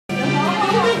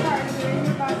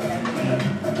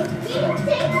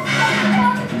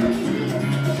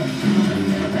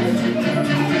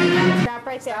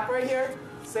right there. Stop right here.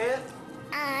 Say it.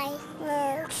 I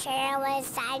will share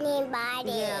with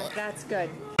anybody. Yeah, that's good.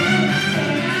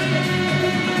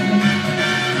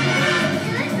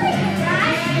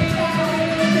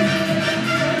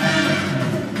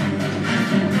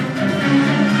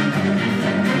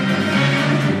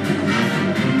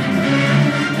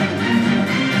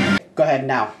 Go ahead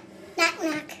now. Knock,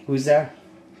 knock. Who's there?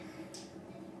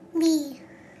 Me.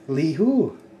 Lee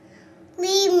who?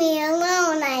 Leave me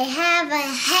alone. I have a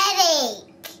headache.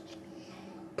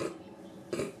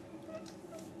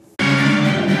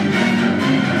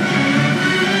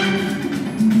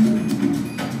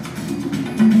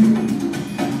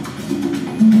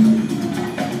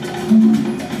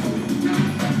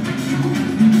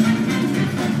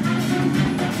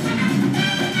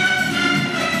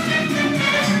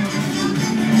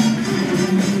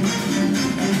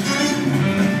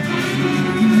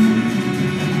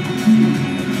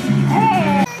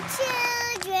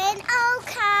 Children, oh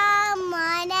come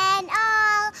one and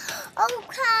all, oh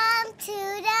come to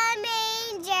the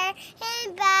manger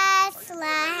in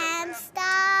Bethlehem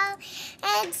stall,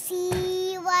 and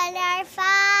see what our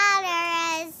Father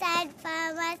has sent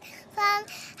from us from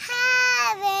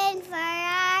heaven for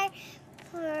our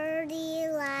poor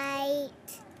delight.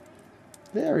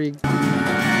 Very good.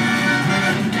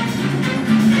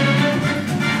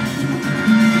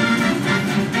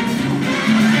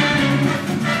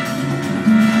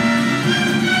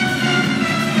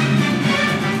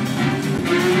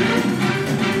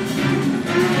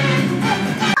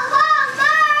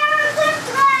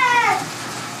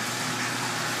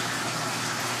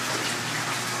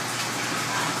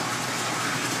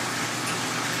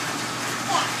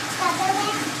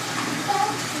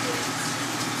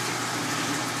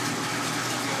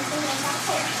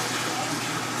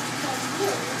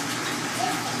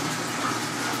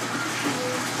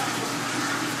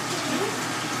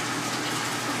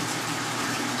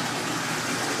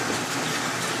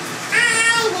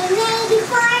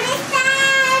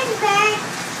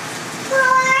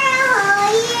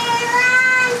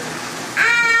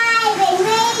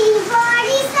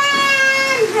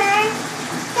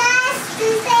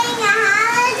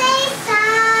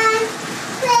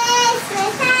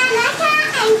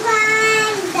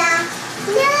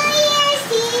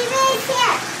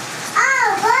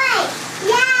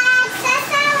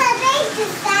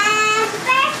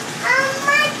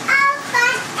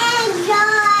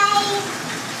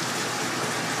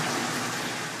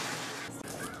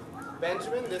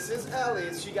 Benjamin, this is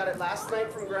Ellie. She got it last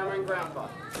night from Grandma and Grandpa.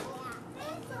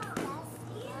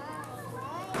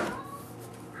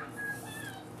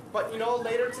 But you know,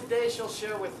 later today she'll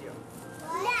share with you. No,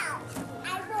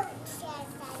 I won't share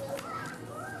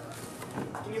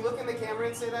that. Can you look in the camera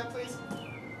and say that, please?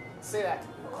 Say that.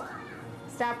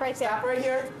 Stop right there. Stop right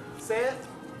here. Say it.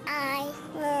 I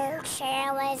will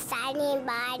share with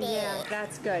anybody. Yeah,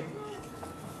 that's good.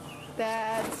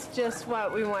 That's just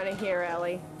what we want to hear,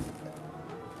 Ellie.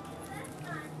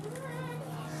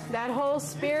 That whole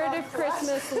spirit of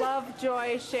Christmas, love,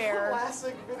 joy, share.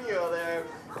 Classic video there.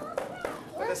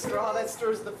 Like a straw that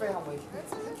stirs the family.